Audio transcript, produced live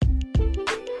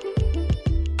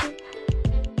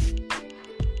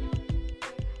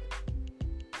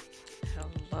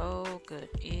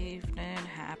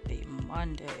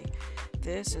Monday.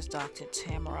 This is Dr.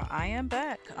 Tamara. I am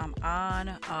back. I'm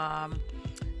on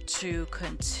to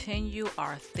continue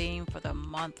our theme for the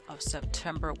month of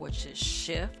September, which is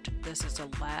shift. This is the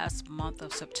last month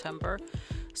of September,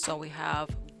 so we have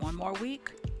one more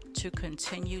week to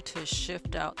continue to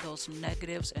shift out those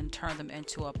negatives and turn them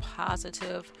into a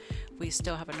positive. We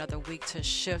still have another week to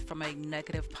shift from a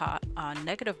negative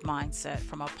mindset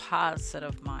from a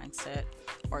positive mindset,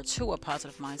 or to a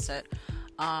positive mindset.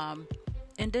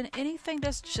 And then anything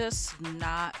that's just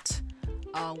not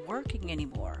working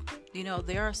anymore.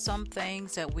 There are some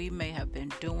things that we may have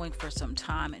been doing for some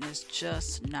time and it's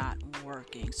just not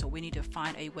working. So we need to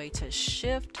find a way to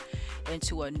shift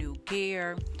into a new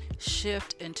gear,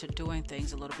 shift into doing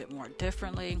things a little bit more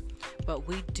differently. But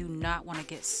we do not want to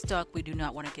get stuck. We do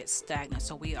not want to get stagnant.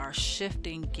 So we are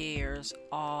shifting gears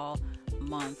all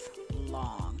month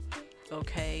long.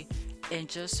 Okay? And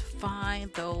just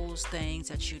find those things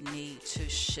that you need to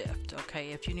shift,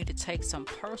 okay? If you need to take some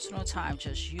personal time,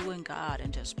 just you and God,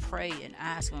 and just pray and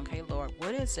ask Him, okay, Lord,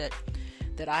 what is it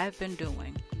that I have been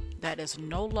doing that is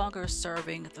no longer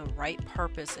serving the right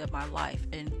purpose in my life?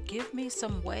 And give me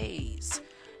some ways,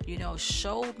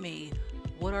 show me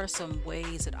what are some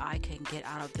ways that I can get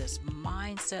out of this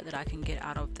mindset, that I can get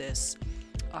out of this,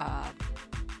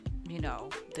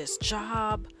 this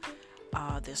job,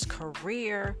 this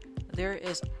career. There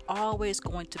is always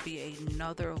going to be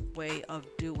another way of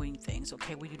doing things,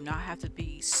 okay? We do not have to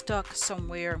be stuck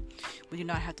somewhere. We do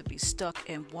not have to be stuck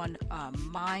in one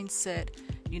mindset,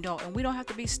 and we don't have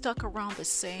to be stuck around the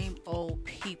same old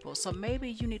people. So maybe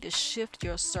you need to shift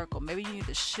your circle. Maybe you need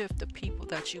to shift the people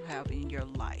that you have in your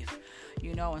life,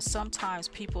 and sometimes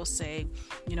people say,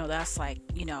 that's like,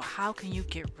 how can you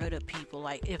get rid of people?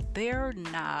 Like, if they're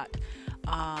not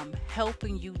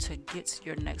helping you to get to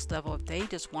your next level, if they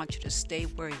just want you to stay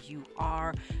where you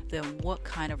are, then what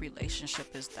kind of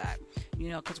relationship is that?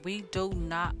 Because we do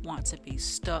not want to be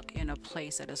stuck in a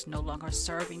place that is no longer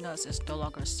serving us, it's no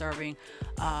longer serving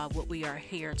what we are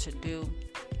here to do.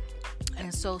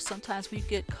 And so sometimes we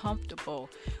get comfortable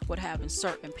with having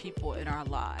certain people in our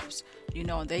lives,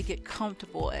 and they get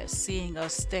comfortable at seeing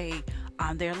us stay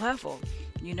on their level.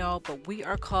 But we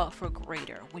are called for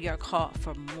greater. We are called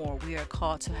for more. We are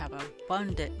called to have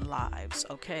abundant lives,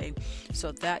 okay?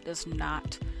 So that does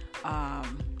not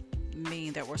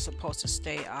mean that we're supposed to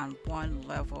stay on one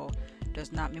level.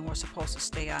 Does not mean we're supposed to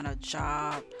stay on a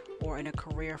job or in a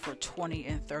career for 20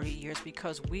 and 30 years,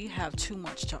 because we have too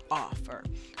much to offer,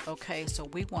 okay? So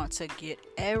we want to get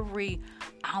every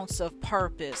ounce of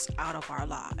purpose out of our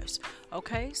lives,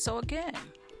 okay? So again,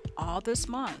 all this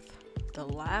month, the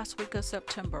last week of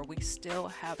September, we still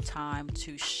have time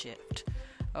to shift.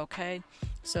 Okay,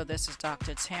 so this is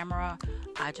Dr. Tamara.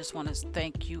 I just want to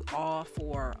thank you all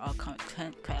for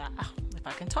if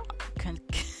I can talk,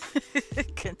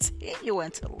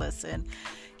 continuing to listen,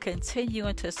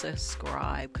 continuing to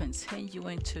subscribe,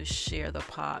 continuing to share the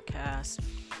podcast,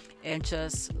 and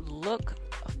just look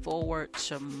forward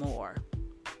to more.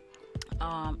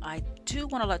 I do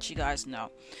want to let you guys know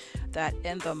that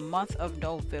in the month of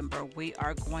November, we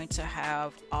are going to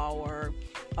have our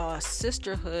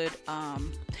sisterhood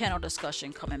panel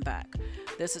discussion coming back.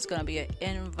 This is going to be an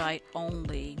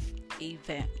invite-only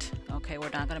event. Okay,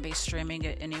 we're not going to be streaming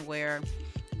it anywhere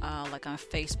like on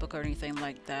Facebook or anything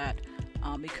like that,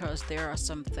 because there are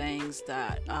some things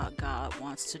that God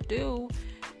wants to do,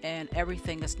 and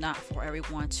everything is not for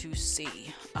everyone to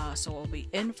see. So it will be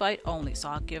invite only. So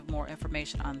I'll give more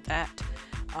information on that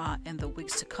in the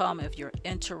weeks to come. If you're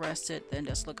interested, then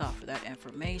just look out for that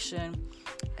information.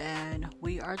 And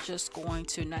we are just going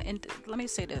to, and let me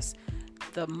say this,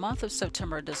 the month of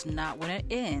September does not, when it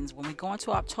ends, when we go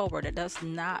into October, that does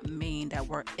not mean that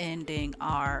we're ending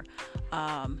our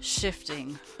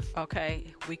shifting, okay?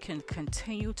 We can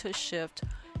continue to shift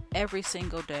every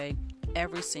single day,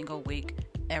 every single week,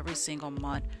 every single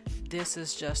month. This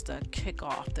is just a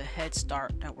kickoff, the head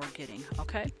start that we're getting,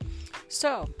 okay?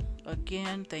 So,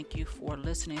 again, thank you for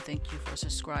listening. Thank you for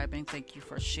subscribing. Thank you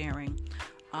for sharing.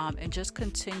 And just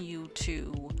continue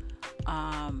to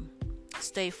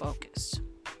stay focused.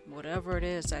 Whatever it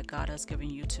is that God has given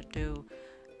you to do,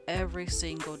 every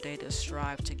single day to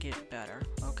strive to get better,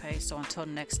 okay? So until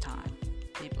next time,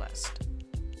 be blessed.